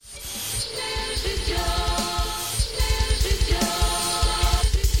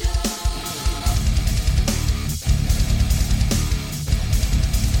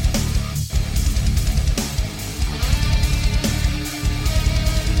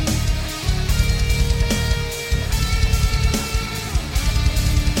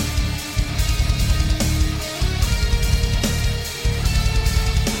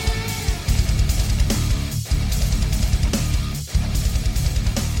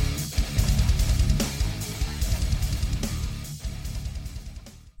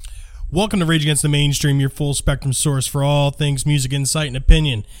Welcome to Rage Against the Mainstream, your full spectrum source for all things music, insight, and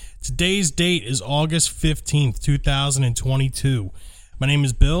opinion. Today's date is August 15th, 2022. My name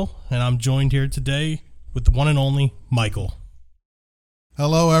is Bill, and I'm joined here today with the one and only Michael.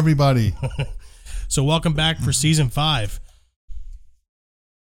 Hello, everybody. So welcome back for Season 5.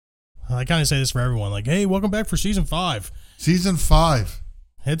 I kind of say this for everyone, like, hey, welcome back for Season 5. Season 5.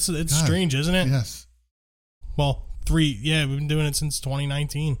 It's strange, isn't it? Yes. Well, 3, yeah, we've been doing it since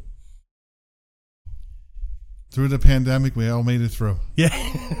 2019. Through the pandemic, we all made it through. Yeah.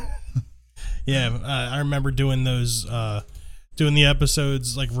 Yeah, I remember doing those, doing the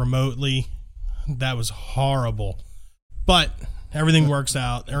episodes like remotely. That was horrible. But everything worked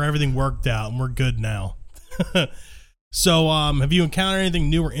out, and we're good now. So, have you encountered anything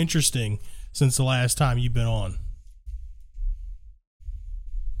new or interesting since the last time you've been on?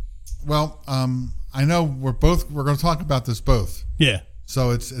 Well, I know we're going to talk about this both. Yeah.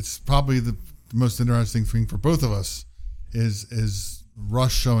 So it's probably the most interesting thing for both of us is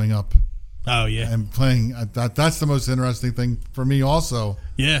Rush showing up. Oh yeah. And playing. That's the most interesting thing for me also.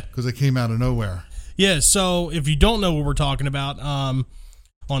 Yeah. Because it came out of nowhere. Yeah. So if you don't know what we're talking about, on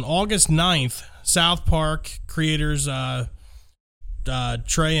August 9th, South Park creators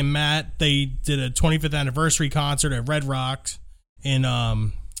Trey and Matt, they did a 25th anniversary concert at Red Rocks in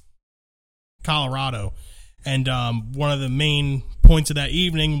Colorado. And one of the main points of that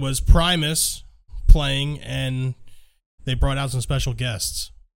evening was Primus playing, and they brought out some special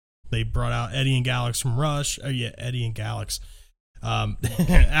guests. They brought out Eddie and Galax from Rush. Oh, yeah, Eddie and Galax.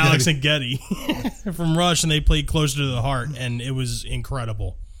 Alex and Getty from Rush, and they played Closer to the Heart, and it was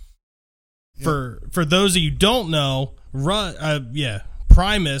incredible. Yeah. For those of you who don't know,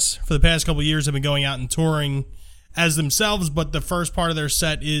 Primus, for the past couple of years, have been going out and touring as themselves, but the first part of their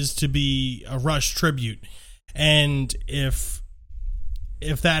set is to be a Rush tribute. And if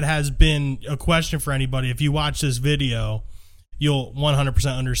that has been a question for anybody, if you watch this video, you'll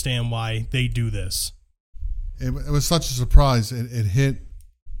 100% understand why they do this. It was such a surprise. It hit,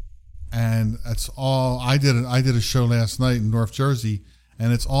 and that's all. I did a show last night in North Jersey,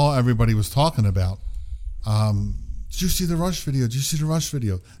 and it's all everybody was talking about. Did you see the Rush video? Did you see the Rush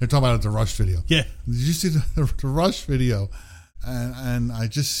video? They're talking about the Rush video. Yeah. Did you see the Rush video? And I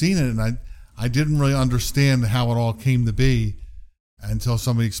just seen it, and I didn't really understand how it all came to be until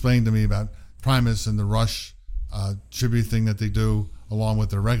somebody explained to me about Primus and the Rush tribute thing that they do, along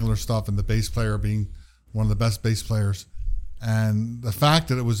with their regular stuff, and the bass player being one of the best bass players. And the fact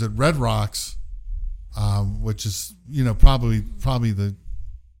that it was at Red Rocks, which is, probably the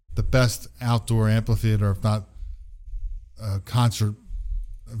best outdoor amphitheater, if not concert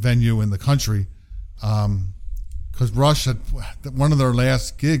venue in the country, because Rush had one of their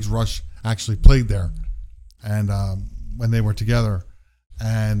last gigs. Rush actually played there, and when they were together,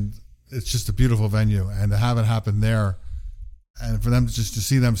 and it's just a beautiful venue. And to have it happen there, and for them to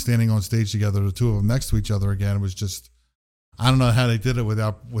see them standing on stage together, the two of them next to each other again, it was just, I don't know how they did it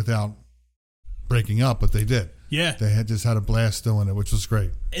without breaking up, but they did. Yeah, they had a blast doing it, which was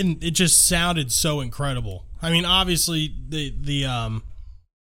great, and it just sounded so incredible. I mean, obviously the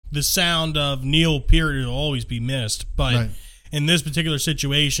sound of Neil Peart will always be missed, but right. In this particular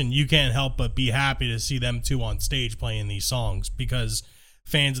situation, you can't help but be happy to see them two on stage playing these songs, because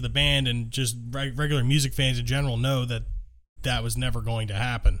fans of the band and just regular music fans in general know that was never going to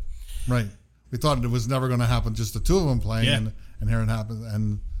happen. Right. We thought it was never going to happen, just the two of them playing, and here it happened.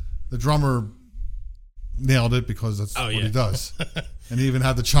 And the drummer nailed it, because that's what he does. And he even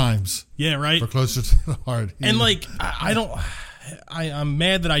had the chimes. Yeah, right. For Closer to the Heart. I'm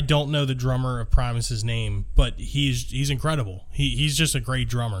mad that I don't know the drummer of Primus's name, but he's incredible. He's just a great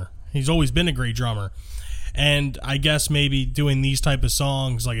drummer. He's always been a great drummer. And I guess maybe doing these type of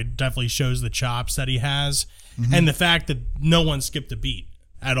songs, like, it definitely shows the chops that he has, and the fact that no one skipped a beat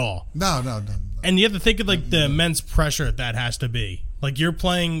at all. No. And you have to think of the immense pressure that has to be. Like, you're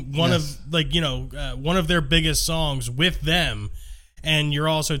playing one of their biggest songs with them, and you're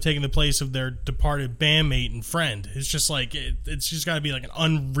also taking the place of their departed bandmate and friend. It's just like, it's just got to be like an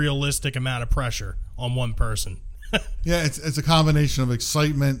unrealistic amount of pressure on one person. Yeah, it's a combination of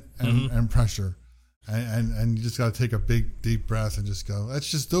excitement and pressure. And you just got to take a big, deep breath and just go, let's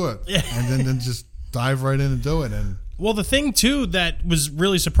just do it. Yeah. And then just dive right in and do it. And well, the thing, too, that was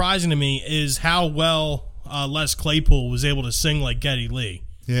really surprising to me is how well Les Claypool was able to sing like Geddy Lee.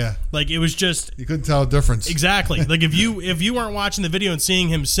 Yeah. Like, it was just, you couldn't tell a difference. Exactly. Like, if you weren't watching the video and seeing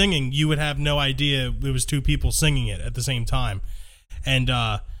him singing, you would have no idea it was two people singing it at the same time. And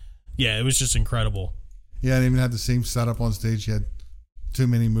it was just incredible. Yeah, and even had the same setup on stage. You had too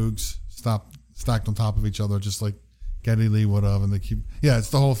many Moogs stacked on top of each other, just like Geddy Lee would have, and they keep. Yeah, it's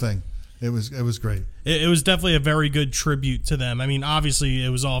the whole thing. It was great. It was definitely a very good tribute to them. I mean, obviously it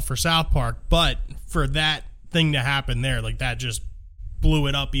was all for South Park, but for that thing to happen there, like that just blew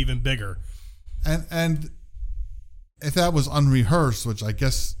it up even bigger. And if that was unrehearsed, which I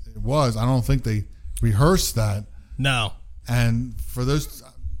guess it was, I don't think they rehearsed that. No. And for those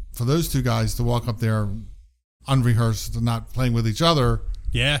two guys to walk up there unrehearsed and not playing with each other,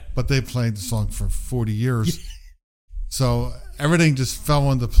 yeah, but they played the song for 40 years. So everything just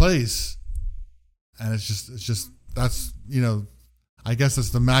fell into place, and it's just that's, I guess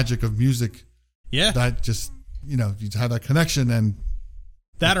that's the magic of music. Yeah, that just you have that connection, and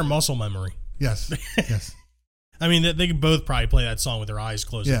that or muscle memory. Yes, yes. I mean, they could both probably play that song with their eyes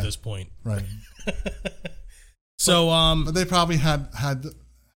closed at this point, right? So, but they probably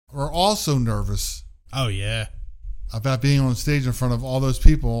were also nervous. Oh yeah, about being on stage in front of all those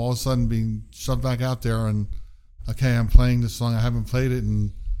people, all of a sudden being shoved back out there and. Okay, I'm playing this song. I haven't played it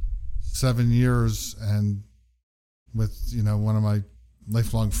in 7 years, and with one of my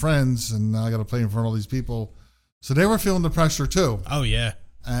lifelong friends, and now I got to play in front of all these people. So they were feeling the pressure too. Oh yeah.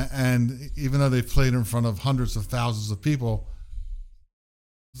 And even though they played in front of hundreds of thousands of people,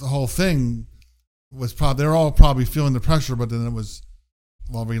 the whole thing was they're all probably feeling the pressure. But then it was,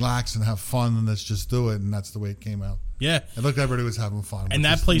 well, relax and have fun, and let's just do it, and that's the way it came out. Yeah, it looked like everybody was having fun, and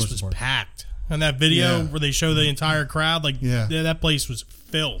that place was packed. And that video where they show the entire crowd, that place was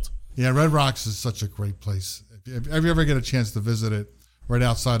filled. Yeah, Red Rocks is such a great place. If you ever get a chance to visit it, right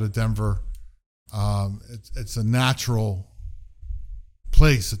outside of Denver, it's a natural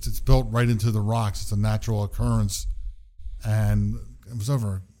place. It's built right into the rocks. It's a natural occurrence, and it was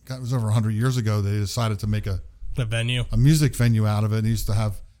over 100 years ago they decided to make a music venue out of it. It used to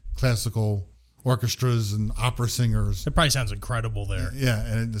have classical orchestras and opera singers. It probably sounds incredible there. Yeah,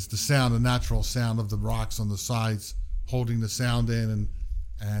 and it's the natural sound of the rocks on the sides holding the sound in,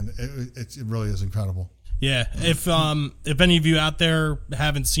 and it really is incredible. Yeah, if any of you out there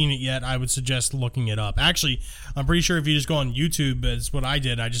haven't seen it yet, I would suggest looking it up. Actually, I'm pretty sure if you just go on YouTube, it's what I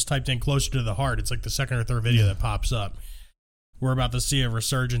did. I just typed in "Closer to the Heart." It's like the second or third video that pops up. We're about to see a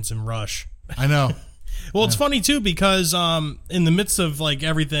resurgence in Rush. I know. Well, it's funny too because in the midst of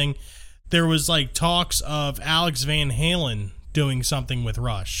everything, there was talks of Alex Van Halen doing something with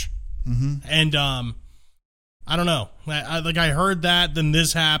Rush. Mm-hmm. And I don't know. I heard that, then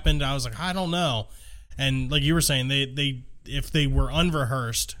this happened. I was like, I don't know. And like you were saying, they if they were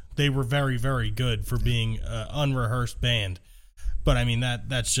unrehearsed, they were very, very good for being an unrehearsed band. But I mean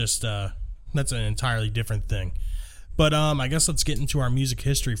that's just that's an entirely different thing. But I guess let's get into our music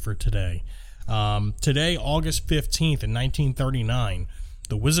history for today. Today, August 15th in 1939.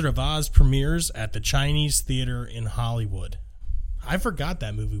 The Wizard of Oz premieres at the Chinese Theater in Hollywood. I forgot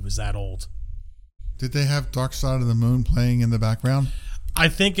that movie was that old. Did they have Dark Side of the Moon playing in the background? I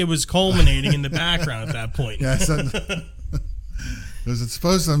think it was culminating in the background at that point. Yeah, because it's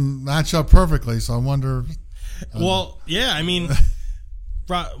supposed to match up perfectly, so I wonder. Well, yeah, I mean,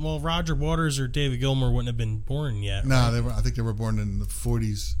 Roger Waters or David Gilmour wouldn't have been born yet. No, right? I think they were born in the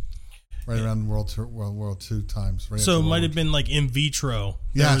 40s. Right around World War II times. Right, so it might have been In Vitro.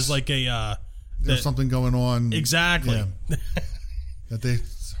 Yes. There was a... There's something going on. Exactly. Yeah. That they,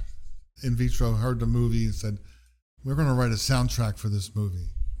 In Vitro, heard the movie and said, we're going to write a soundtrack for this movie.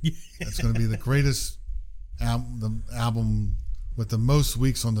 It's going to be the greatest album with the most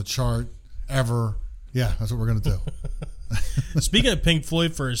weeks on the chart ever. Yeah, that's what we're going to do. Speaking of Pink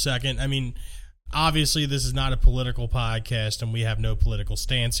Floyd for a second, I mean... Obviously, this is not a political podcast, and we have no political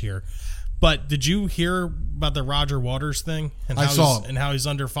stance here. But did you hear about the Roger Waters thing? And I saw it. And how he's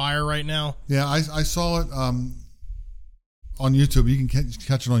under fire right now? Yeah, I saw it on YouTube. You can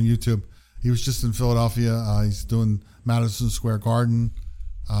catch it on YouTube. He was just in Philadelphia. He's doing Madison Square Garden.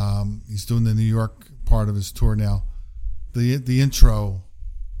 He's doing the New York part of his tour now. The intro.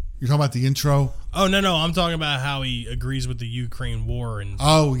 You're talking about the intro? Oh, no. I'm talking about how he agrees with the Ukraine war. And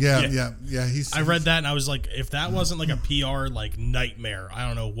oh, yeah. I read that, and I was like, if that wasn't a PR nightmare, I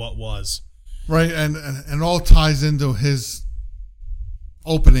don't know what was. Right, and it all ties into his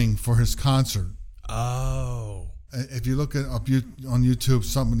opening for his concert. Oh. If you look on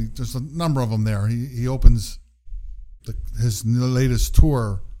YouTube, there's a number of them there. He opens his latest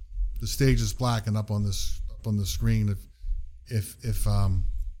tour. The stage is black and up on the screen. If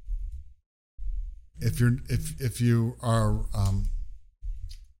you are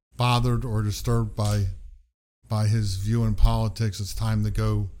bothered or disturbed by his view in politics, it's time to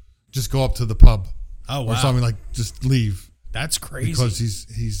go. Just go up to the pub. Oh, wow. Or something just leave. That's crazy. Because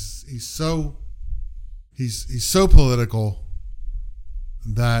he's so political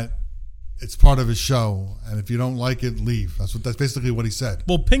that it's part of his show, and if you don't like it, leave. That's basically what he said.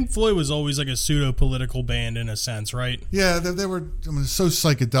 Well, Pink Floyd was always like a pseudo political band in a sense, right? Yeah, they were so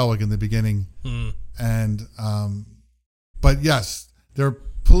psychedelic in the beginning, and but yes, they're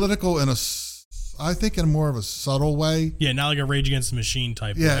political I think in more of a subtle way. Yeah, not like a Rage Against the Machine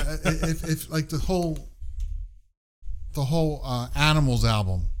type. Yeah, way. if like the whole Animals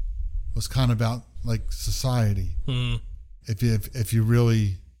album was kind of about like society. If you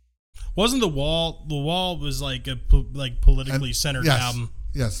really wasn't the Wall was like a politically centered album.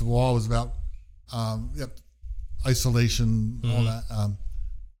 Yes, The Wall was about isolation, all that.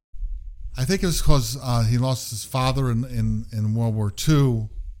 I think it was because he lost his father in World War II,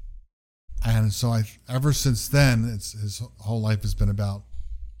 and so ever since then, his whole life has been about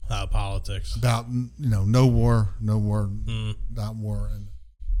politics, about no war, about war.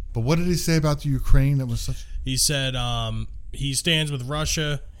 But what did he say about the Ukraine? That was such. He said he stands with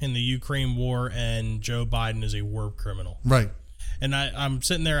Russia in the Ukraine war, and Joe Biden is a war criminal. Right. And I'm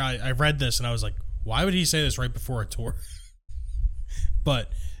sitting there. I read this, and I was like, why would he say this right before a tour?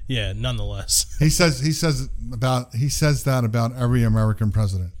 But yeah, nonetheless, he says that about every American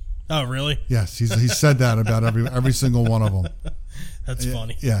president. Oh, really? Yes, he said that about every single one of them. That's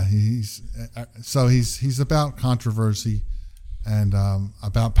funny. Yeah, he's about controversy and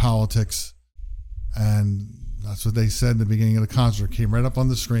about politics, and that's what they said in the beginning of the concert. Came right up on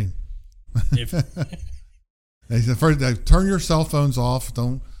the screen. They said first, turn your cell phones off.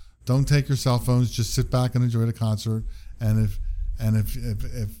 Don't take your cell phones. Just sit back and enjoy the concert. And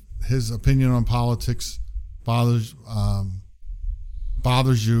if his opinion on politics bothers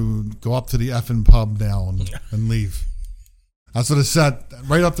you, go up to the effing pub now and leave. That's what it said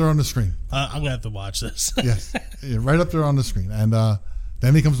right up there on the screen. I'm gonna have to watch this. Yes, yeah, right up there on the screen, and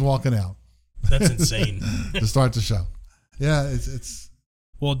then he comes walking out. That's insane. To start the show. Yeah, it's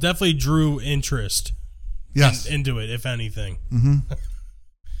well, it definitely drew interest. Yes, into it, if anything. Mm-hmm.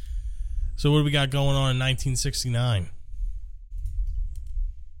 So what do we got going on in 1969?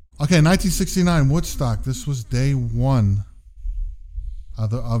 Okay, 1969 Woodstock. This was day one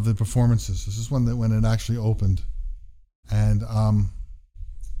of the performances. This is when it actually opened. And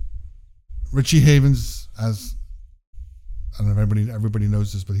Richie Havens, as I don't know if everybody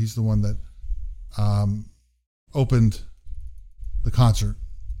knows this, but he's the one that opened the concert.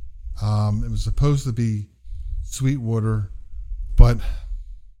 It was supposed to be Sweetwater, but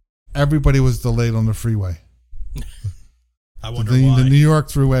everybody was delayed on the freeway. I wonder why. The New York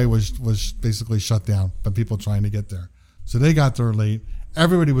Thruway was basically shut down by people trying to get there. So they got there late.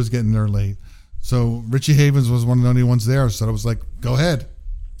 Everybody was getting there late. So Richie Havens was one of the only ones there. So it was like, go ahead.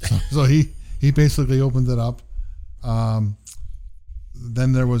 So he basically opened it up.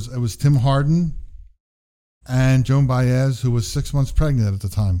 Then it was Tim Hardin and Joan Baez, who was 6 months pregnant at the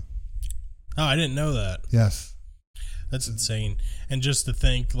time. Oh, I didn't know that. Yes. That's insane. And just to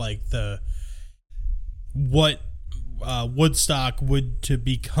think like what Woodstock would to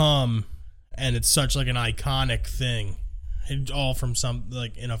become, and it's such like an iconic thing. It's all from some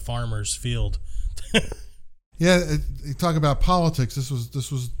like in a farmer's field. Yeah, you talk about politics. This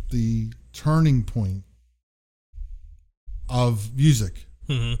was the turning point of music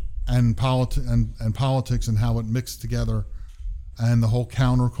and politics and how it mixed together, and the whole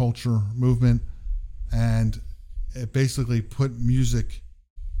counterculture movement, and it basically put music.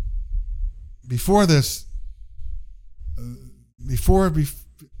 Before this, it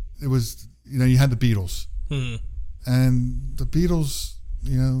was you had the Beatles, and the Beatles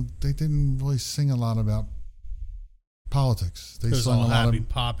they didn't really sing a lot about politics. They sung a lot of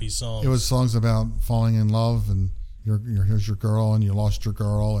poppy songs. It was songs about falling in love and here's your girl and you lost your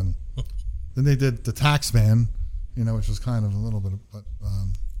girl, and then they did the Tax Man, which was kind of a little bit, but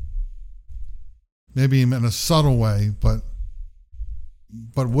maybe in a subtle way, but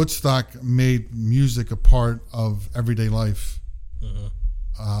Woodstock made music a part of everyday life,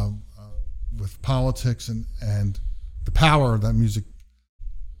 with politics and the power of that music.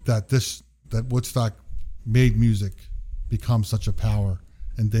 That Woodstock made music become such a power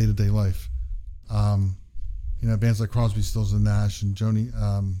in day-to-day life. Bands like Crosby, Stills and Nash and Joni.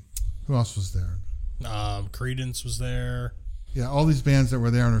 Who else was there? Creedence was there. Yeah, all these bands that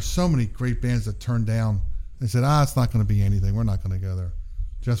were there, and there's so many great bands that turned down. They said, it's not going to be anything. We're not going to go there.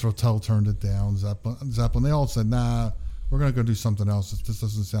 Jethro Tull turned it down. Zeppelin. They all said, nah, we're going to go do something else. This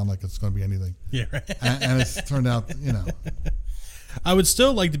doesn't sound like it's going to be anything. Yeah, right. and it's turned out, I would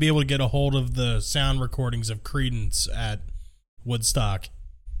still like to be able to get a hold of the sound recordings of Creedence at Woodstock.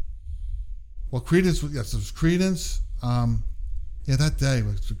 Well, Creedence, yes, it was Creedence. That day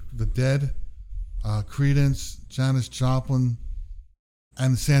was The Dead, Creedence, Janis Joplin,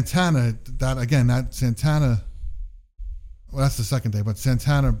 And Santana, that Santana, well, that's the second day, but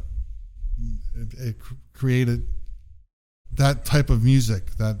Santana, it created that type of music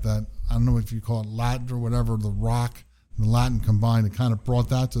that I don't know if you call it Latin or whatever, the rock and the Latin combined. It kind of brought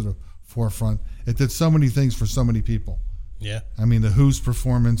that to the forefront. It did so many things for so many people. Yeah. I mean, the Who's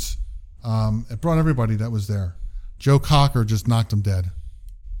performance, it brought everybody that was there. Joe Cocker just knocked him dead.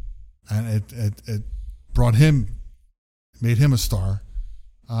 And it brought him, made him a star.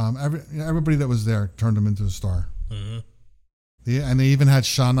 Everybody that was there turned him into a star. Mm-hmm. Yeah, and they even had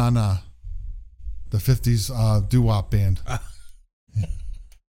Sha Na Na, the 50s doo-wop band.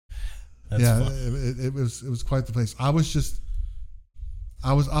 That's fun. It was quite the place. I was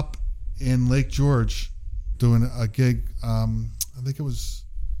up in Lake George doing a gig. I think it was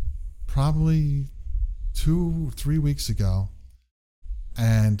probably 2 or 3 weeks ago,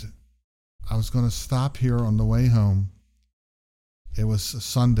 and I was going to stop here on the way home. It was a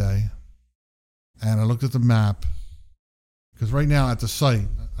Sunday, and I looked at the map because right now at the site,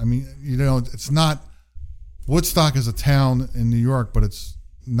 I mean, it's not, Woodstock is a town in New York, but it's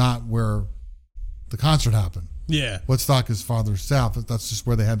not where the concert happened. Yeah. Woodstock is farther south. That's just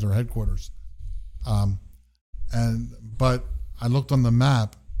where they had their headquarters. But I looked on the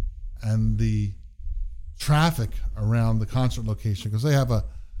map, and the traffic around the concert location, because they have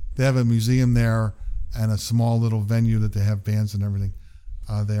a museum there and a small little venue that they have bands and everything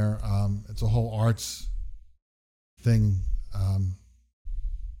there. It's a whole arts thing,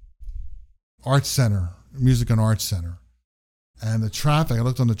 arts center, music and arts center. And the traffic, I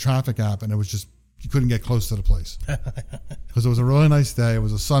looked on the traffic app, and it was just, you couldn't get close to the place because it was a really nice day. It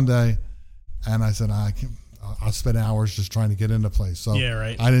was a Sunday, and I said, I'll spend hours just trying to get into the place. So yeah,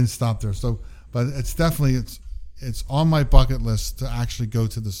 right. I didn't stop there. So, but it's definitely, it's on my bucket list to actually go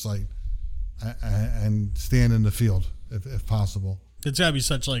to the site and stand in the field if possible. It's gotta be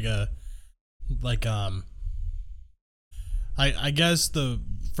such I guess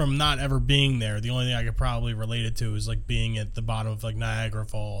from not ever being there, the only thing I could probably relate it to is like being at the bottom of like Niagara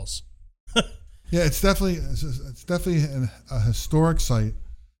Falls. Yeah, it's definitely a historic site.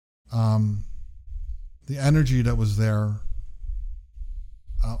 The energy that was there,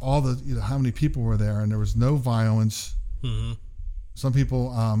 all the how many people were there, and there was no violence. Mm-hmm. Some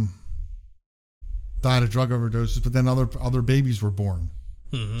people died of drug overdoses, but then other babies were born.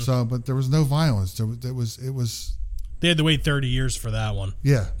 Mm-hmm. So, but there was no violence. It was. They had to wait 30 years for that one.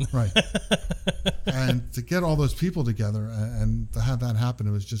 Yeah, right. And to get all those people together and to have that happen,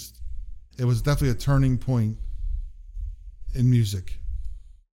 it was definitely a turning point in music.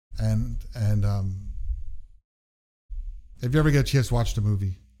 And if you ever get a chance to watch the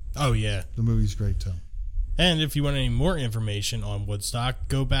movie. Oh, yeah. The movie's great, too. And if you want any more information on Woodstock,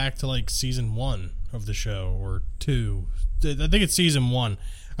 go back to like season 1 of the show or 2. I think it's season 1.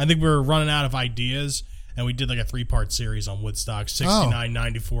 I think we were running out of ideas, and we did like a 3-part series on Woodstock, 69,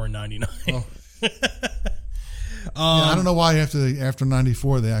 94, and 99. Oh. Yeah, I don't know why after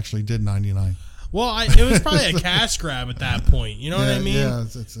 94 they actually did 99. Well, it was probably a cash grab at that point. You know what I mean? Yeah,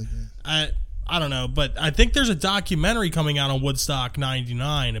 I don't know, but I think there's a documentary coming out on Woodstock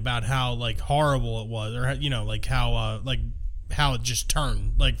 99 about how like horrible it was, or like how it just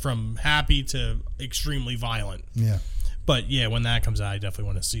turned like from happy to extremely violent. Yeah. But yeah, when that comes out, I definitely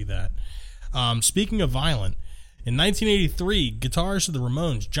want to see that. Speaking of violent, in 1983, guitarist of the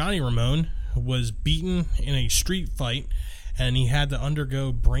Ramones, Johnny Ramone, was beaten in a street fight, and he had to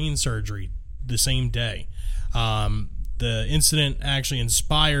undergo brain surgery the same day. The incident actually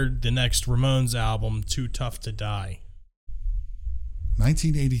inspired the next Ramones album, Too Tough to Die.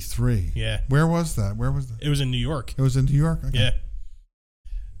 1983. Yeah. Where was that? It was in New York. It was in New York? Okay. Yeah.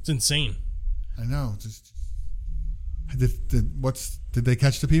 It's insane. I know. Did they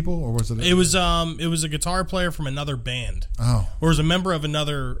catch the people, or was it? It was a guitar player from another band. Oh. Or was a member of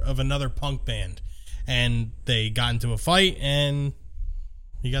another punk band, and they got into a fight, and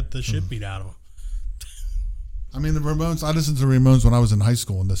he got the shit beat out of him. I mean, the Ramones, I listened to the Ramones when I was in high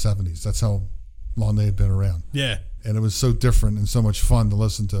school in the 70s. That's how long they had been around. Yeah. And it was so different and so much fun to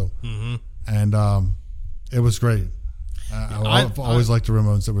listen to. Mm-hmm. And it was great. I've always liked the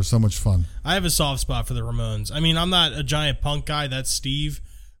Ramones. It was so much fun. I have a soft spot for the Ramones. I mean, I'm not a giant punk guy. That's Steve.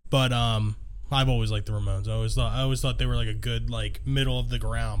 But I've always liked the Ramones. I always thought they were like a good, like, middle of the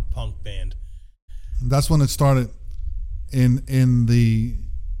ground punk band. That's when it started in the...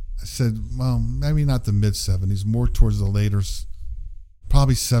 I said, well, maybe not the mid-70s, more towards the later,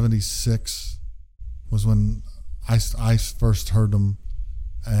 probably 76 was when I first heard them,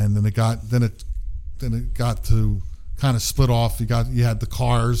 and then it got to kind of split off. You had the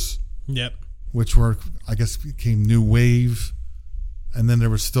Cars, yep, which were, I guess, became new wave, and then there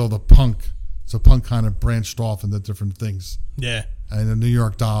was still the punk. So punk kind of branched off into different things. Yeah. And the New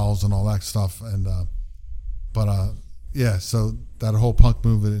York Dolls and all that stuff. And yeah, so that whole punk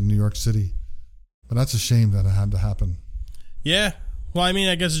movement in New York City. But that's a shame that it had to happen. Yeah. Well, I mean,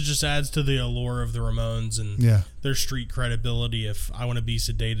 I guess it just adds to the allure of the Ramones and their street credibility. If I Want to Be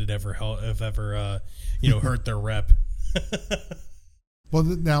Sedated ever hurt their rep. Well,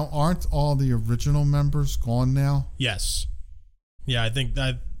 now aren't all the original members gone now? Yes. Yeah,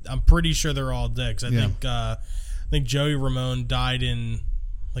 I'm pretty sure they're all dead. 'Cause I think Joey Ramone died in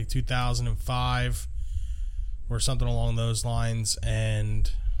like 2005 or something along those lines, and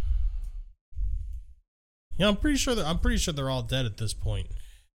I'm pretty sure they're all dead at this point.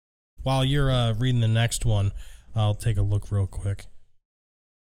 While you're reading the next one, I'll take a look real quick.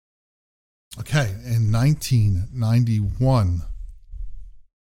 Okay, in 1991,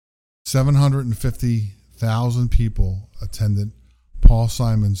 750,000 people attended Paul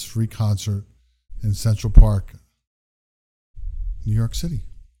Simon's free concert in Central Park, New York City.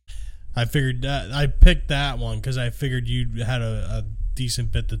 I figured that I picked that one because I figured you had a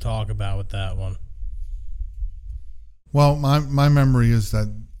decent bit to talk about with that one. Well, my memory is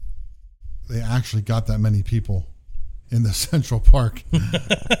that they actually got that many people in the Central Park.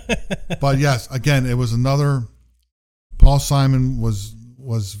 But yes, again, it was another. Paul Simon was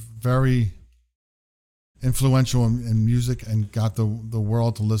very influential in music and got the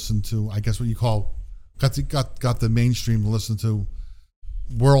world to listen to, I guess what you call, got the mainstream to listen to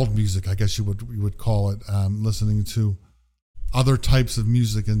world music, I guess you would call it, listening to other types of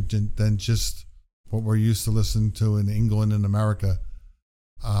music than just what we're used to listening to in England and America.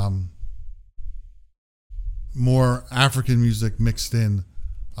 More African music mixed in,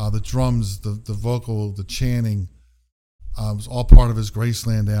 the drums, the vocal, the chanting, was all part of his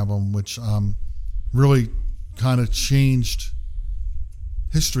Graceland album, which really kind of changed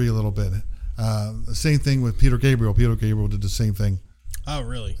history a little bit. The same thing with Peter Gabriel. Peter Gabriel did the same thing. Oh,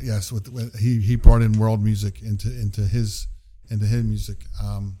 really? Yes, he brought in world music into his music,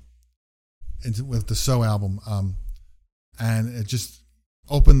 with the So album, and it just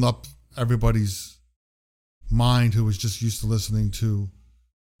opened up everybody's mind who was just used to listening to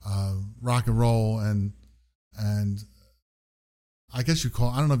rock and roll and I guess I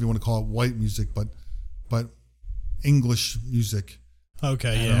don't know if you want to call it white music, but English music.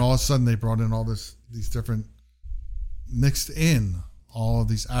 Okay, and all of a sudden they brought in all these different, mixed in all of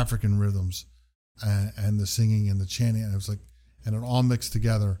these African rhythms and the singing and the chanting, and it was like, and it all mixed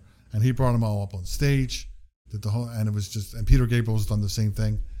together. And he brought them all up on stage, did the whole, and it was just, and Peter Gabriel's done the same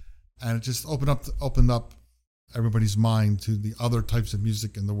thing, and it just opened up everybody's mind to the other types of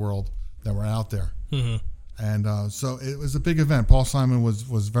music in the world that were out there. Mm-hmm. And so it was a big event. Paul Simon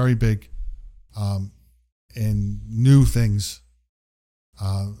was very big in new things,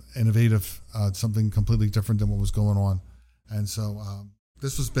 innovative, something completely different than what was going on. And so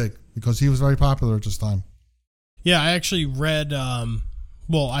this was big because he was very popular at this time. Yeah, I actually read,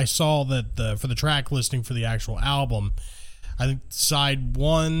 I saw that for the track listing for the actual album, I think side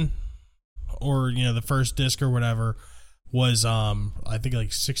one or, the first disc or whatever was, I think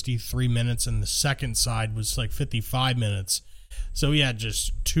like 63 minutes, and the second side was like 55 minutes. So he had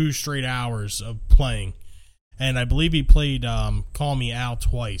just 2 straight hours of playing. And I believe he played Call Me Al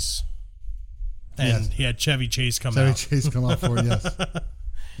twice. And he had Chevy Chase come out. Chevy Chase come out for it, yes.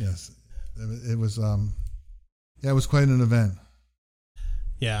 Yes. It was, it was quite an event.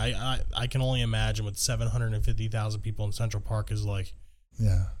 Yeah, I can only imagine what 750,000 people in Central Park is like.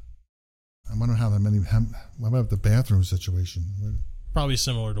 Yeah. I wonder how what about the bathroom situation? Probably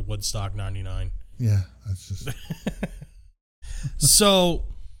similar to Woodstock 99. Yeah, that's just... So,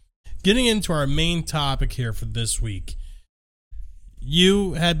 getting into our main topic here for this week.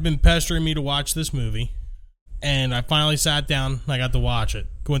 You had been pestering me to watch this movie, and I finally sat down and I got to watch it.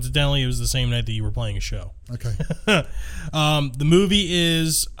 Coincidentally, it was the same night that you were playing a show. Okay. The movie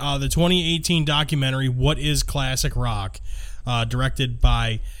is the 2018 documentary, What is Classic Rock? Directed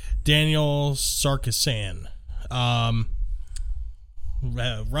by Daniel Sarkisian.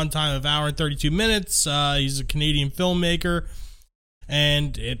 Runtime of hour and 32 minutes. He's a Canadian filmmaker,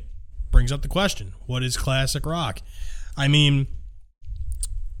 and it brings up the question, what is classic rock? I mean,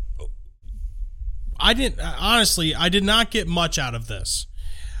 I did not get much out of this.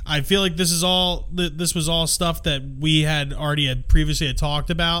 I feel like this was all stuff that we had previously talked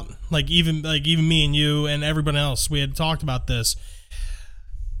about. Like even me and you and everyone else, we had talked about this.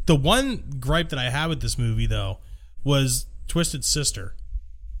 The one gripe that I had with this movie, though, was Twisted Sister.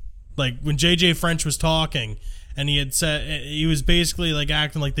 Like when JJ French was talking, and he had said he was basically like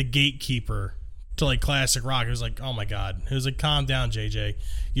acting like the gatekeeper to like classic rock. It was like, oh my god. It was like, calm down, JJ.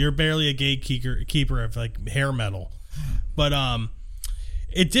 You're barely a gatekeeper of like hair metal. But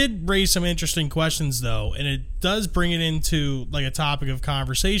it did raise some interesting questions though, and it does bring it into like a topic of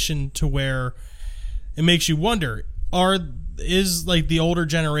conversation to where it makes you wonder, is like the older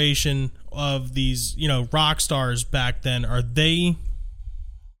generation of these, you know, rock stars back then, are they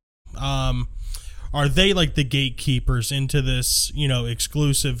like the gatekeepers into this, you know,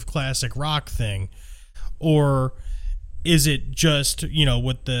 exclusive classic rock thing? Or is it just, you know,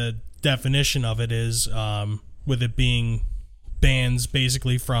 what the definition of it is, with it being bands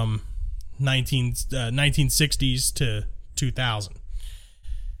basically from 1960s to 2000?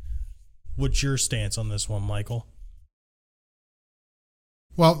 What's your stance on this one, Michael?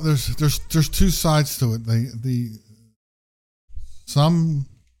 Well, there's two sides to it. Some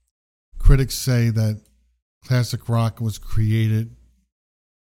critics say that classic rock was created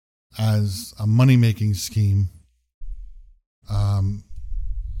as a money-making scheme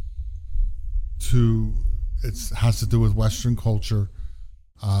it has to do with Western culture,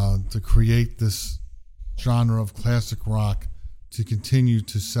 to create this genre of classic rock to continue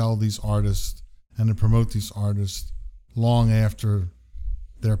to sell these artists and to promote these artists long after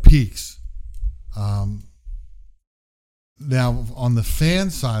their peaks. Now, on the fan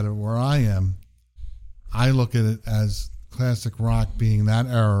side of where I am, I look at it as classic rock being that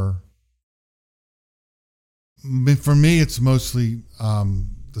era. For me, it's mostly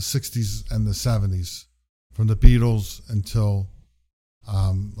the 60s and the 70s, from the Beatles until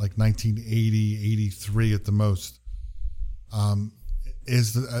like 1980, 83 at the most,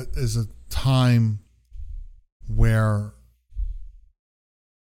 is a time where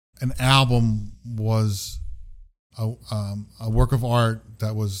an album was a work of art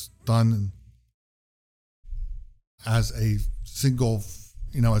that was done as a single,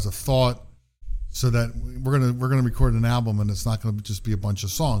 you know, as a thought, so that we're gonna record an album, and it's not going to just be a bunch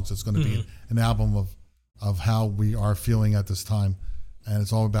of songs. It's going to be an album of how we are feeling at this time, and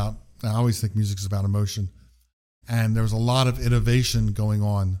it's all about. I always think music is about emotion, and there was a lot of innovation going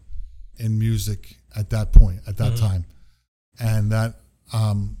on in music at that point, at that time, and that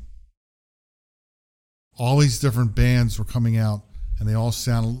all these different bands were coming out, and they all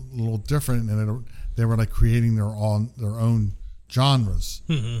sound a little different, and they were like creating their own genres.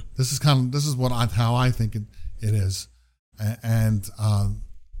 This is how I think it is, and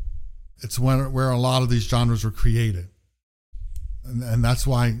it's where a lot of these genres were created, and that's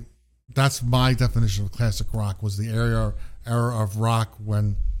my definition of classic rock, was the era of rock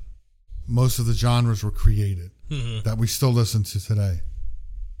when most of the genres were created that we still listen to today,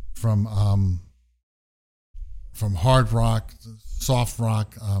 from hard rock, soft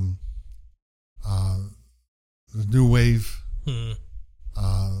rock, the new wave. There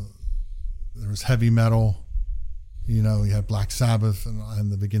was heavy metal. You know, you had Black Sabbath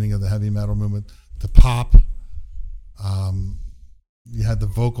and the beginning of the heavy metal movement. The pop. You had the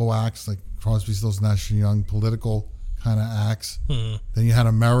vocal acts like Crosby, Stills, Nash & Young, political kind of acts. Then you had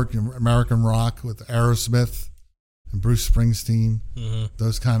American rock with Aerosmith and Bruce Springsteen.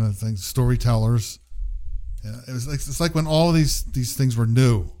 Those kind of things. Storytellers. Yeah, it's like when all these things were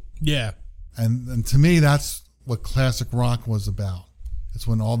new. Yeah. And to me, that's what classic rock was about. It's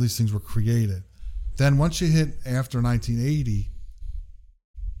when all these things were created. Then once you hit after 1980,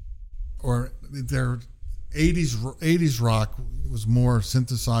 or their 80s rock was more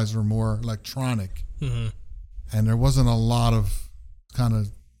synthesizer, more electronic, and there wasn't a lot of kind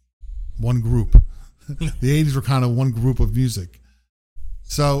of one group. The 80s were kind of one group of music.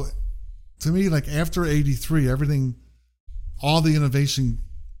 So to me, like after 83, all the innovation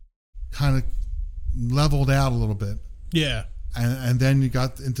kind of leveled out a little bit. Yeah. And then you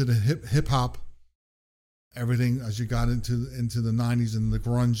got into the hip hop, everything as you got into the 90s and the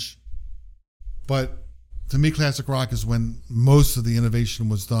grunge. But to me, classic rock is when most of the innovation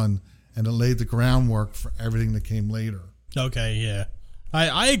was done, and it laid the groundwork for everything that came later. Okay, yeah.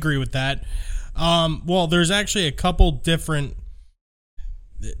 I agree with that. Well, there's actually a couple different.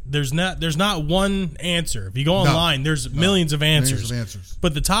 There's not one answer. If you go online, there's millions of answers.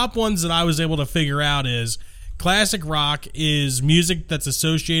 But the top ones that I was able to figure out is classic rock is music that's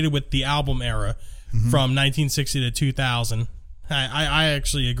associated with the album era from 1960 to 2000. I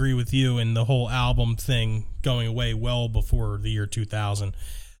actually agree with you in the whole album thing going away well before the year 2000.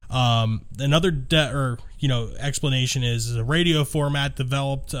 Another explanation is a radio format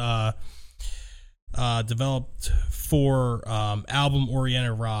developed for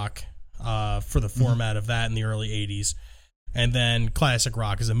album-oriented rock, for the format of that in the early 80s. And then classic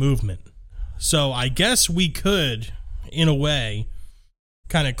rock is a movement. So I guess we could, in a way,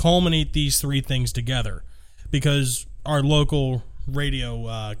 kind of culminate these three things together, because our local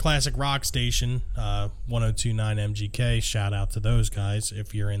radio classic rock station, 1029 MGK, shout out to those guys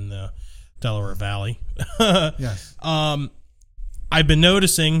if you're in the Delaware Valley. Yes. I've been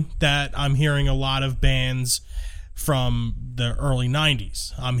noticing that I'm hearing a lot of bands from the early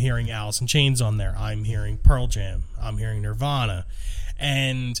 90s. I'm hearing Alice in Chains on there. I'm hearing Pearl Jam. I'm hearing Nirvana.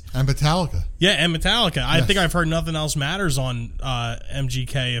 And Metallica. Yeah, and Metallica. Yes. I think I've heard Nothing Else Matters on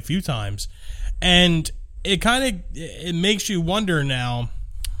MGK a few times. And it makes you wonder now,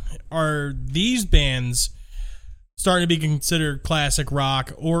 are these bands starting to be considered classic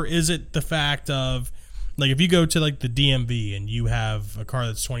rock, or is it the fact of, like, if you go to like the DMV and you have a car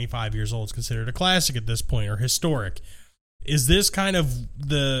that's 25 years old, it's considered a classic at this point, or historic. Is this kind of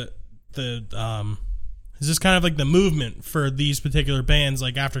is this kind of like the movement for these particular bands?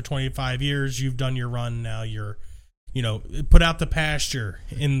 Like, after 25 years, you've done your run, now you're, put out the pasture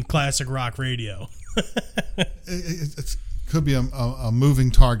in classic rock radio. it could be a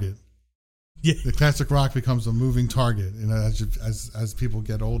moving target. Yeah, the classic rock becomes a moving target. As people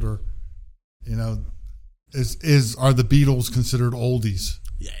get older, are the Beatles considered oldies?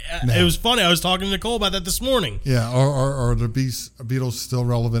 Yeah, now? It was funny. I was talking to Nicole about that this morning. Yeah, or are the Beatles still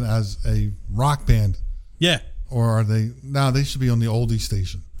relevant as a rock band? Yeah, or are they? No, they should be on the oldie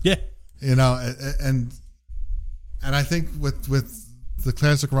station. Yeah, and I think with the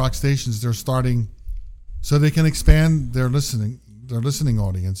classic rock stations, they're starting so they can expand their listening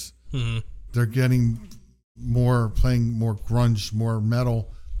audience. Mm-hmm. They're getting playing more grunge, more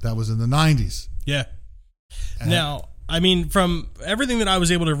metal that was in the 90s. Yeah. Now, I mean, from everything that I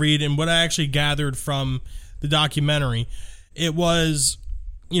was able to read and what I actually gathered from the documentary, it was,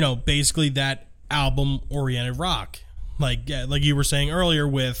 basically that album-oriented rock. Like you were saying earlier,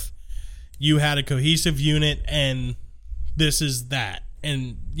 with you had a cohesive unit and this is that.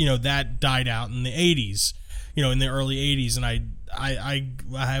 And, that died out in the 80s, in the early 80s. And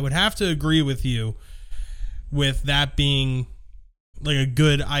I would have to agree with you with that being like a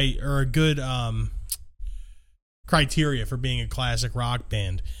good criteria for being a classic rock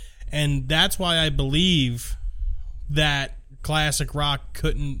band. And that's why I believe that classic rock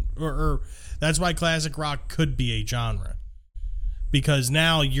couldn't, or that's why classic rock could be a genre, because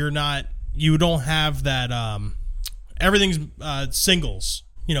now you don't have that, everything's singles,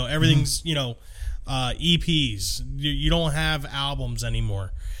 everything's, EPs. You don't have albums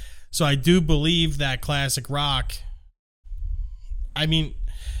anymore. So I do believe that classic rock, I mean,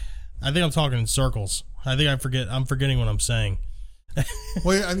 I think I'm talking in circles. I think I'm forgetting what I'm saying.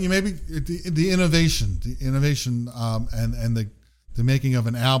 Well, I mean, maybe the innovation, and the making of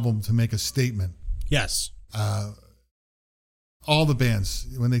an album to make a statement. Yes. All the bands,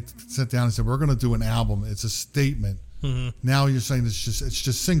 when they sat down and said, "We're going to do an album," it's a statement. Mm-hmm. Now you're saying it's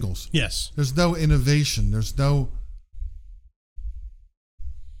just singles. Yes. There's no innovation. There's no.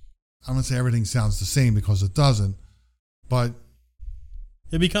 I'm going to say everything sounds the same, because it doesn't, but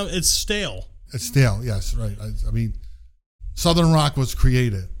it's stale. It's stale, yes, right. I mean, Southern rock was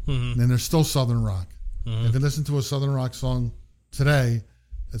created, mm-hmm. and there's still Southern rock. Mm-hmm. If you listen to a Southern rock song today,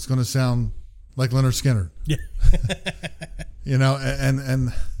 it's going to sound like Leonard Skinner. Yeah.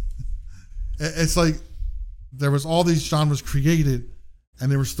 And it's like there was all these genres created,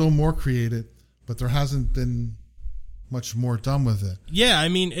 and there were still more created, but there hasn't been much more done with it. Yeah, I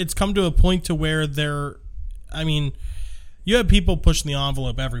mean, it's come to a point to where you have people pushing the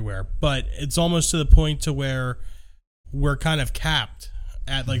envelope everywhere, but it's almost to the point to where we're kind of capped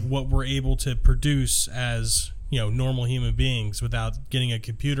at like what we're able to produce as, normal human beings without getting a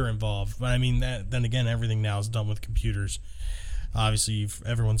computer involved. But I mean, then again, everything now is done with computers. Obviously,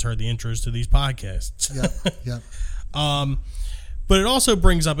 everyone's heard the intros to these podcasts. Yeah. But it also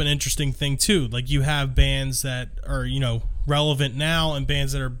brings up an interesting thing too. Like, you have bands that are, relevant now, and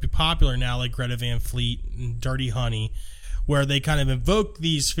bands that are popular now, like Greta Van Fleet and Dirty Honey, where they kind of invoke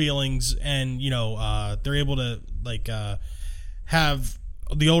these feelings, and they're able to have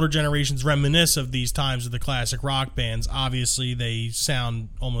the older generations reminisce of these times of the classic rock bands. Obviously, they sound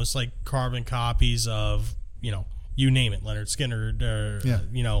almost like carbon copies of you name it, Leonard Skinner,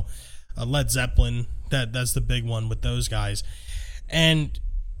 Led Zeppelin. That's the big one with those guys, and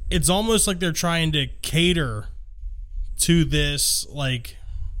it's almost like they're trying to cater to this like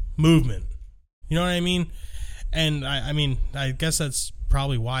movement. You know what I mean? And I guess that's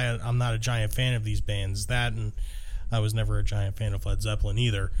probably why I'm not a giant fan of these bands. That, and I was never a giant fan of Led Zeppelin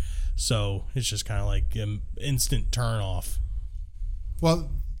either. So it's just kind of like an instant turn off. Well,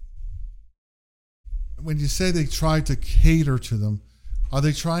 when you say they try to cater to them, are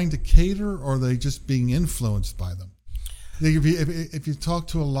they trying to cater, or are they just being influenced by them? if you talk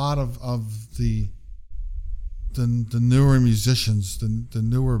to a lot of the newer musicians, the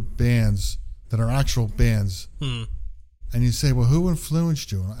newer bands that are actual bands, and you say, well, who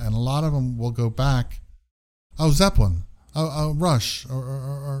influenced you? And a lot of them will go back, Zeppelin, Rush,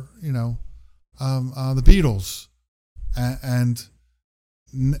 or the Beatles, and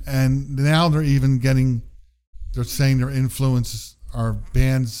now they're saying their influences are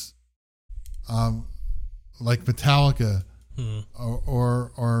bands like Metallica,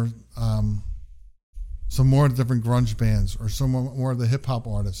 or some more different grunge bands, or some more of the hip hop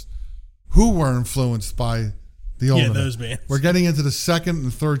artists who were influenced by the older those bands. We're getting into the second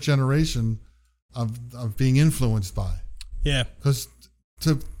and third generation of being influenced by. Yeah, because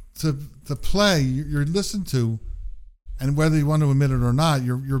to play, you're listened to, and whether you want to admit it or not,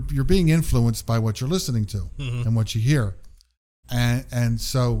 you're being influenced by what you're listening to and what you hear, and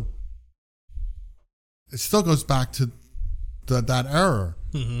so it still goes back to that era,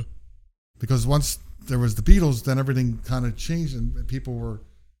 because once there was the Beatles, then everything kind of changed, and people were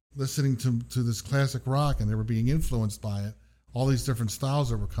listening to this classic rock, and they were being influenced by it. All these different styles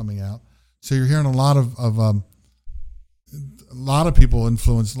that were coming out, so you're hearing a lot of people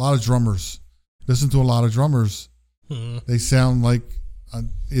influenced, a lot of drummers. Listen to a lot of drummers. They sound like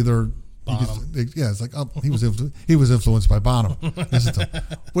either Bonham. It's like he was influenced by Bonham. Listen to him.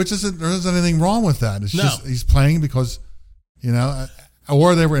 There isn't anything wrong with that. It's just he's playing because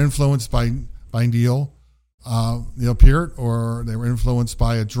or they were influenced by Neil Peart, or they were influenced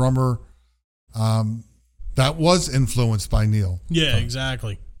by a drummer that was influenced by Neil. Yeah,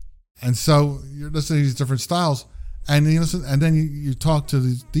 exactly. And so you're listening to these different styles, and you listen, and then you talk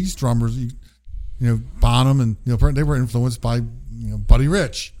to these drummers. Bonham and Neil Peart, they were influenced by Buddy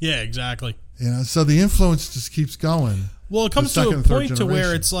Rich. Yeah, exactly. So the influence just keeps going. Well, it comes to a point to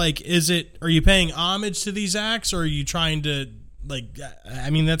where it's like, are you paying homage to these acts, or are you trying to,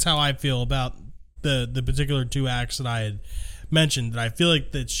 that's how I feel about the particular two acts that I had mentioned, that I feel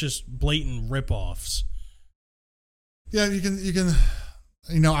like that's just blatant rip-offs. Yeah, you can.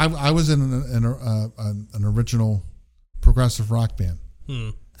 I was in an original progressive rock band,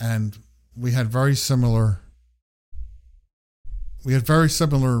 and we had very similar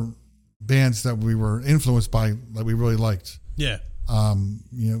bands that we were influenced by, that we really liked. Yeah.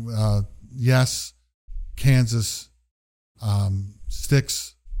 Yes, Kansas,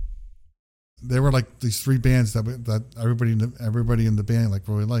 Styx. They were like these three bands that everybody in the band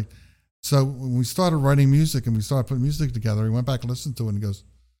really liked. So when we started writing music and we started putting music together, we went back and listened to it, and we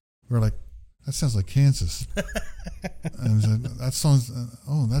were like, that sounds like Kansas. And said, that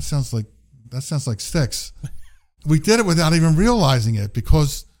sounds like Styx. We did it without even realizing it,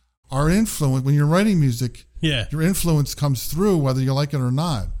 because our influence, when you're writing music, your influence comes through whether you like it or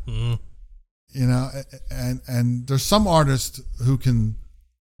not. Mm-hmm. And there's some artists who can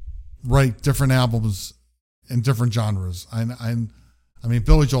write different albums in different genres. I mean,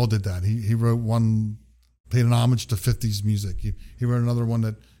 Billy Joel did that. He wrote one, paid an homage to 50s music. He wrote another one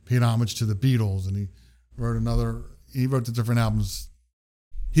that paid homage to the Beatles, and he wrote the different albums.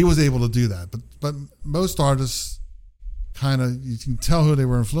 He was able to do that. But most artists, you can tell who they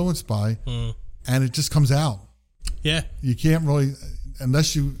were influenced by, and it just comes out. Yeah. You can't really,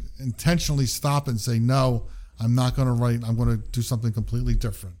 unless you intentionally stop and say, no, I'm not going to write, I'm going to do something completely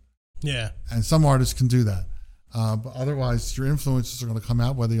different. Yeah. And some artists can do that. But otherwise, your influences are going to come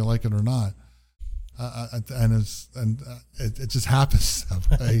out whether you like it or not. It just happens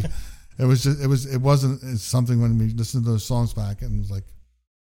that way. It's something when we listened to those songs back, and it was like,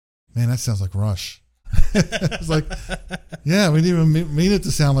 man, that sounds like Rush. It's like, yeah, we didn't even mean it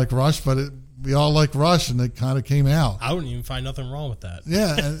to sound like Rush, but we all like Rush, and it kind of came out. I wouldn't even find nothing wrong with that.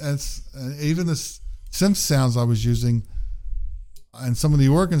 Yeah, and even the synth sounds I was using, and some of the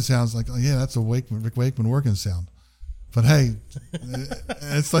organ sounds, like, oh yeah, that's a Rick Wakeman organ sound. But hey,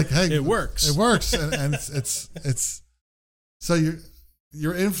 it's like, hey, it works. It works, and it's so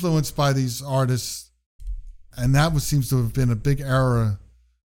you're influenced by these artists, and that seems to have been a big era.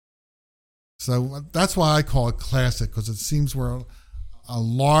 So that's why I call it classic, because it seems where a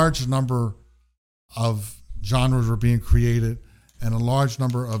large number of genres were being created, and a large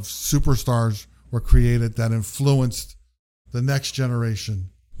number of superstars were created that influenced the next generation.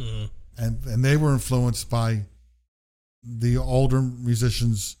 Mm-hmm. And they were influenced by the older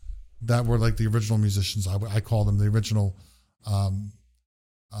musicians that were like the original musicians. I call them the original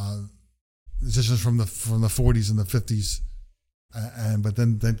musicians from the 40s and the 50s. But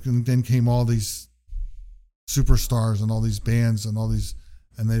then came all these superstars and all these bands and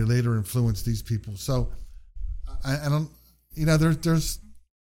they later influenced these people. So, there's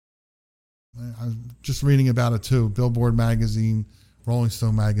I'm just reading about it too. Billboard magazine, Rolling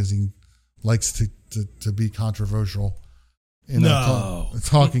Stone magazine likes to be controversial.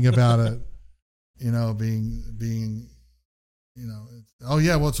 Talking about it, being oh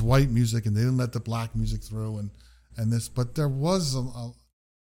yeah, well, it's white music and they didn't let the black music through and this, but there was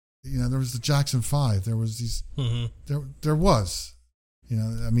there was the Jackson 5. There was these, there was,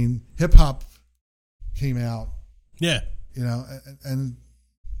 I mean, hip hop came out. Yeah. And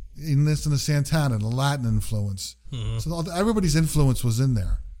even listen to Santana, the Latin influence. So everybody's influence was in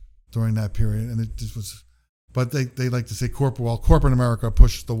there during that period. And it just was, but they like to say corporate America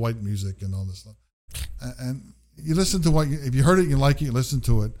pushed the white music and all this stuff. And you listen to if you heard it, you like it, you listen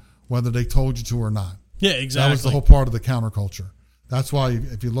to it, whether they told you to or not. Yeah, exactly. That was the whole part of the counterculture. That's why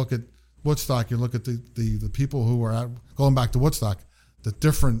if you look at Woodstock, you look at the people who were going back to Woodstock, the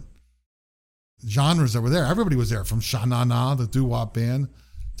different genres that were there. Everybody was there, from Sha Na Na, the doo-wop band,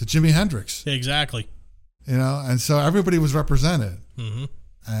 to Jimi Hendrix. Yeah, exactly. And so everybody was represented.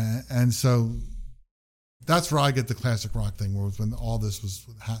 And so that's where I get the classic rock thing, where it was when all this was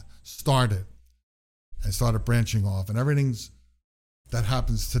started and started branching off. And everything that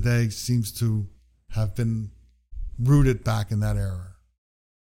happens today seems to have been rooted back in that era.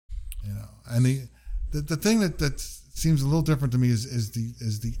 And the thing that seems a little different to me is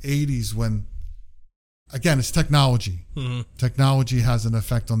the 80s, when, again, it's technology. Technology has an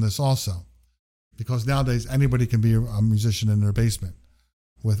effect on this also, because nowadays anybody can be a musician in their basement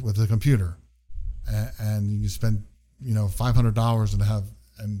with a computer, and you spend $500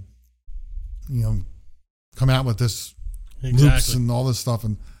 and come out with this loops and all this stuff,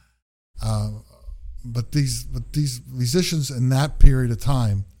 and but these musicians in that period of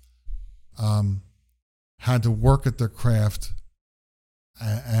time had to work at their craft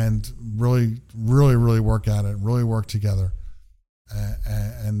and really, really, really work at it, really work together.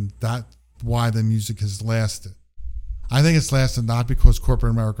 And that's why the music has lasted. I think it's lasted not because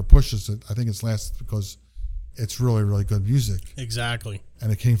corporate America pushes it. I think it's lasted because it's really, really good music. Exactly.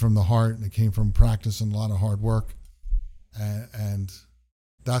 And it came from the heart, and it came from practice and a lot of hard work. And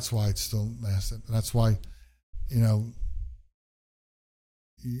that's why it's still lasted. And that's why, you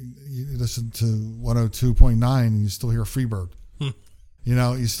listen to 102.9 and you still hear Freebird.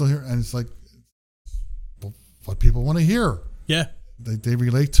 You still hear, and it's like what people want to hear. Yeah. They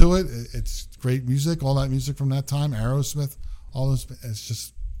relate to it. It's great music, all that music from that time, Aerosmith, all those. It's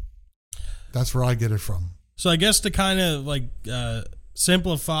just, that's where I get it from. So I guess to kind of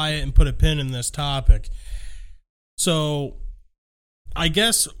simplify it and put a pin in this topic. So I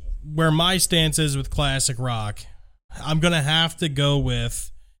guess where my stance is with classic rock, I'm going to have to go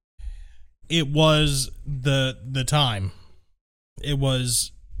with, it was the time. It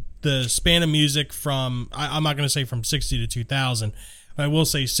was the span of music from, I'm not going to say from 60 to 2000, but I will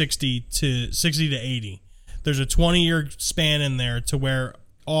say 60 to 80. There's a 20-year span in there to where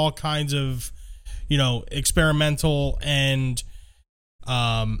all kinds of, experimental and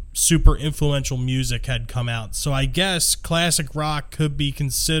super influential music had come out. So I guess classic rock could be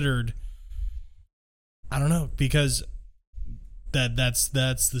considered, I don't know, because that's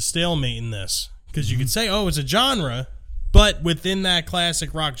the stalemate in this. Because you could say, oh, it's a genre, but within that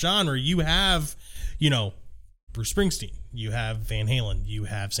classic rock genre, you have, Bruce Springsteen, you have Van Halen, you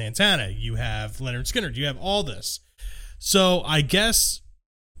have Santana, you have Leonard Skinner, you have all this. So I guess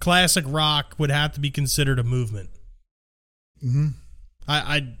classic rock would have to be considered a movement.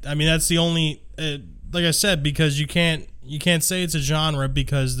 I mean, that's the only, like I said, because you can't say it's a genre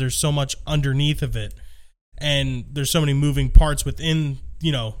because there's so much underneath of it, and there's so many moving parts within,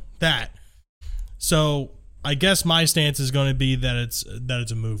 that. So I guess my stance is going to be that it's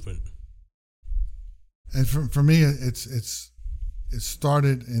a movement. And for me, it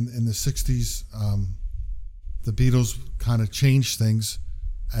started in the 60s. The Beatles kind of changed things,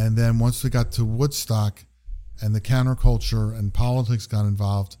 and then once we got to Woodstock, and the counterculture and politics got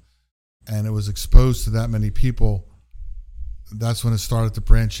involved, and it was exposed to that many people, that's when it started to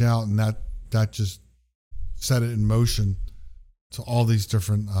branch out, and that just set it in motion to all these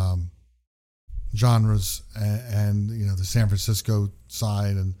different genres, and the San Francisco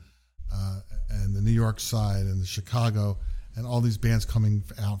side, and the New York side, and the Chicago, and all these bands coming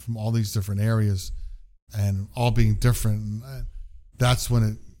out from all these different areas, and all being different. And that's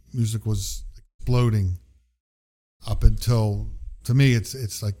when music was exploding. Up until, to me,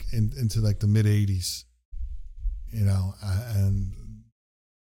 it's like into like the mid 80s, and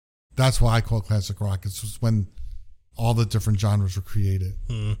that's why I call it classic rock. It's just when all the different genres were created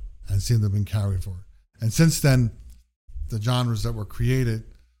and seem to have been carried forward. And since then, the genres that were created,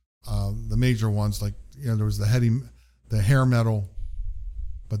 the major ones, like there was the hair metal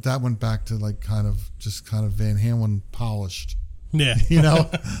but that went back to like kind of Van Halen polished. Yeah.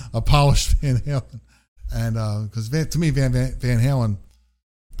 A polished Van Halen. And because to me, Van Halen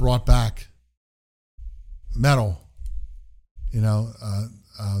brought back metal,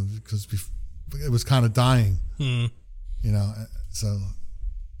 because it was kind of dying, so,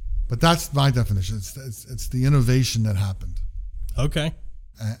 but that's my definition. It's the innovation that happened. Okay.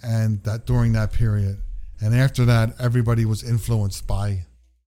 And that during that period. And after that, everybody was influenced by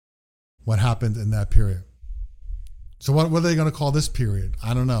what happened in that period. So what are they going to call this period?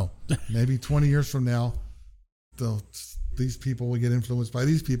 I don't know. Maybe 20 years from now, these people will get influenced by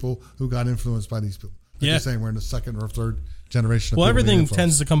these people who got influenced by these people. Like you're saying, we're in the second or third generation. Well, everything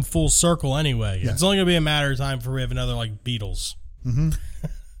tends to come full circle anyway. Yeah. It's only going to be a matter of time before we have another like Beatles. Mm-hmm.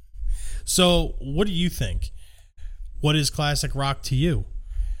 So what do you think? What is classic rock to you?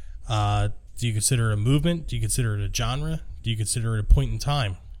 Do you consider it a movement? Do you consider it a genre? Do you consider it a point in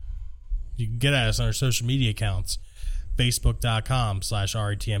time? You can get at us on our social media accounts.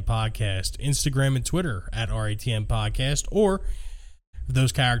 Facebook.com/RATM Podcast, Instagram and Twitter at RATM Podcast, or if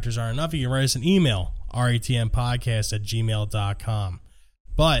those characters aren't enough, you can write us an email, ratmpodcast@gmail.com.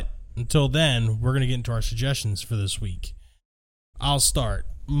 But until then, we're going to get into our suggestions for this week. I'll start.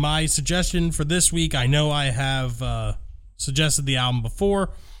 My suggestion for this week, I know I have suggested the album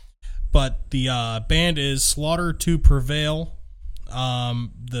before, but the band is Slaughter to Prevail.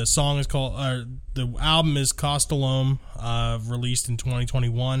 The song is called, the album is Costolome, released in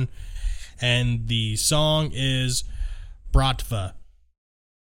 2021, and the song is Bratva.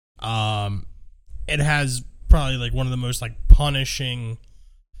 It has probably like one of the most like punishing,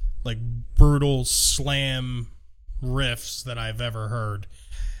 like brutal slam riffs that I've ever heard,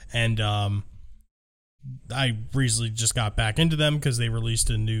 and I recently just got back into them because they released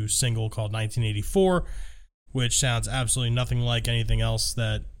a new single called 1984, which sounds absolutely nothing like anything else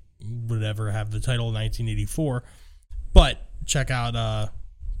that would ever have the title 1984. But check out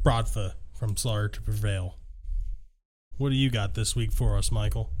Bratva from Slaughter to Prevail. What do you got this week for us,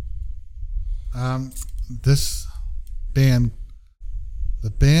 Michael? This band, the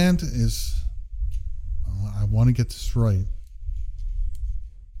band is, I want to get this right.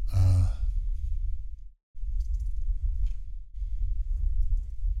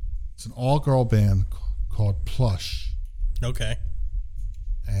 It's an all-girl band called Plush. Okay.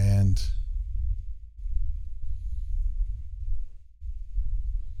 And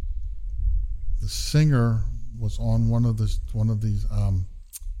the singer was on one of these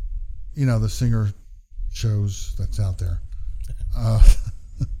the singer shows that's out there,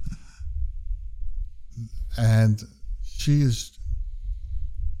 and she is.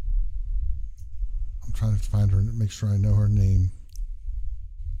 I'm trying to find her and make sure I know her name.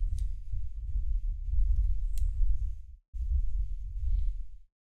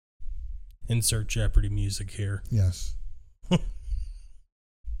 Insert Jeopardy music here. Yes.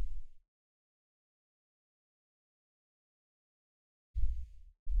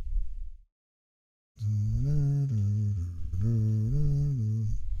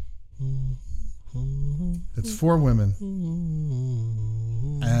 It's 4 women,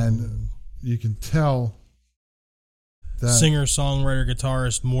 and you can tell that singer, songwriter,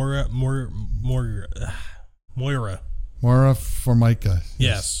 guitarist Moira Formica.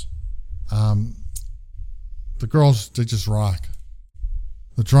 Yes. The girls, they just rock.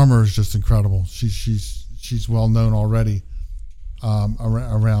 The drummer is just incredible. She's well known already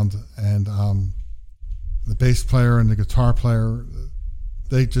around, and the bass player and the guitar player,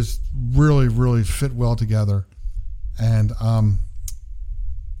 they just really, really fit well together. And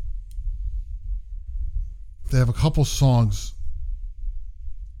they have a couple songs.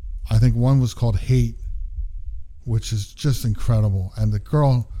 I think one was called Hate, which is just incredible. And the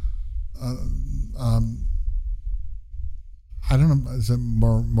girl, I don't know, is it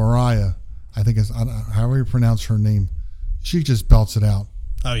Mariah? I think it's, however you pronounce her name. She just belts it out.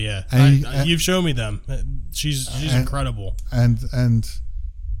 Oh yeah, and you've shown me them. She's incredible. And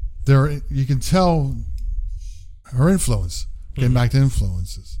there, you can tell her influence. Getting back to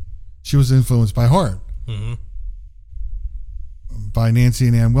influences, she was influenced by Heart, by Nancy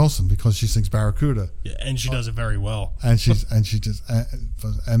and Ann Wilson, because she sings Barracuda. Yeah, and she does it very well. And she just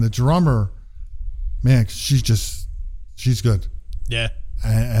the drummer, man, she's good. Yeah,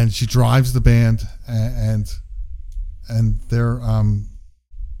 and she drives the band, and they're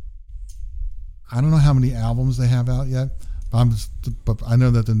I don't know how many albums they have out yet, but I know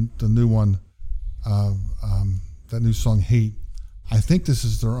that the new one, that new song Hate, I think this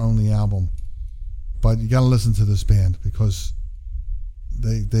is their only album. But you got to listen to this band because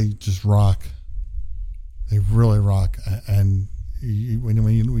they just rock. They really rock, and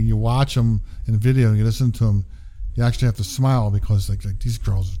when you watch them in video and you listen to them, you actually have to smile because like these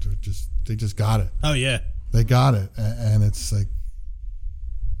girls they just got it. Oh yeah, they got it, and it's like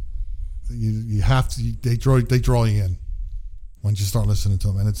you have to. They draw you in once you start listening to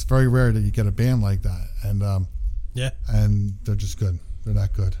them, and it's very rare that you get a band like that. And and they're just good. They're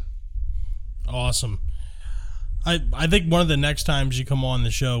that good. Awesome. I think one of the next times you come on the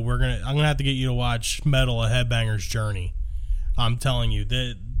show, I'm gonna have to get you to watch Metal: A Headbanger's Journey. I'm telling you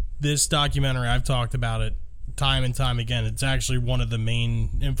that this documentary, I've talked about it time and time again. It's actually one of the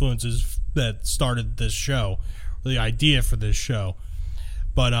main influences that started this show, the idea for this show.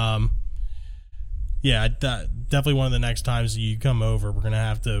 But yeah, definitely one of the next times that you come over, we're gonna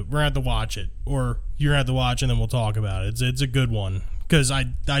have to watch it, or you're gonna have to watch it, and then we'll talk about it. It's a good one because I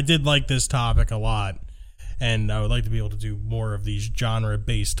did like this topic a lot. And I would like to be able to do more of these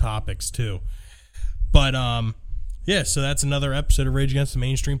genre-based topics, too. But, yeah, so that's another episode of Rage Against the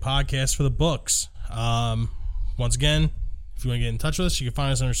Mainstream podcast for the books. Once again, if you want to get in touch with us, you can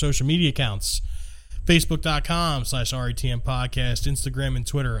find us on our social media accounts. Facebook.com/RATM Podcast, Instagram and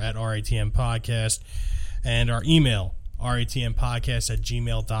Twitter @RATM Podcast, and our email,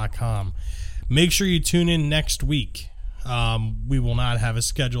 ratmpodcast@gmail.com. Make sure you tune in next week. We will not have a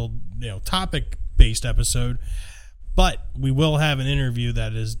scheduled, topic-based episode, but we will have an interview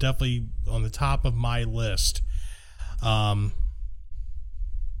that is definitely on the top of my list.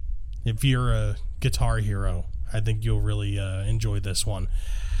 If you're a guitar hero, I think you'll really enjoy this one.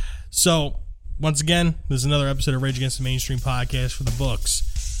 So, once again, this is another episode of Rage Against the Mainstream podcast for the books.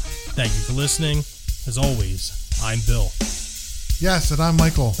 Thank you for listening. As always, I'm Bill. Yes, and I'm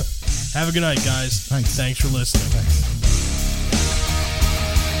Michael. Have a good night, guys. Thanks. Thanks for listening. Thanks.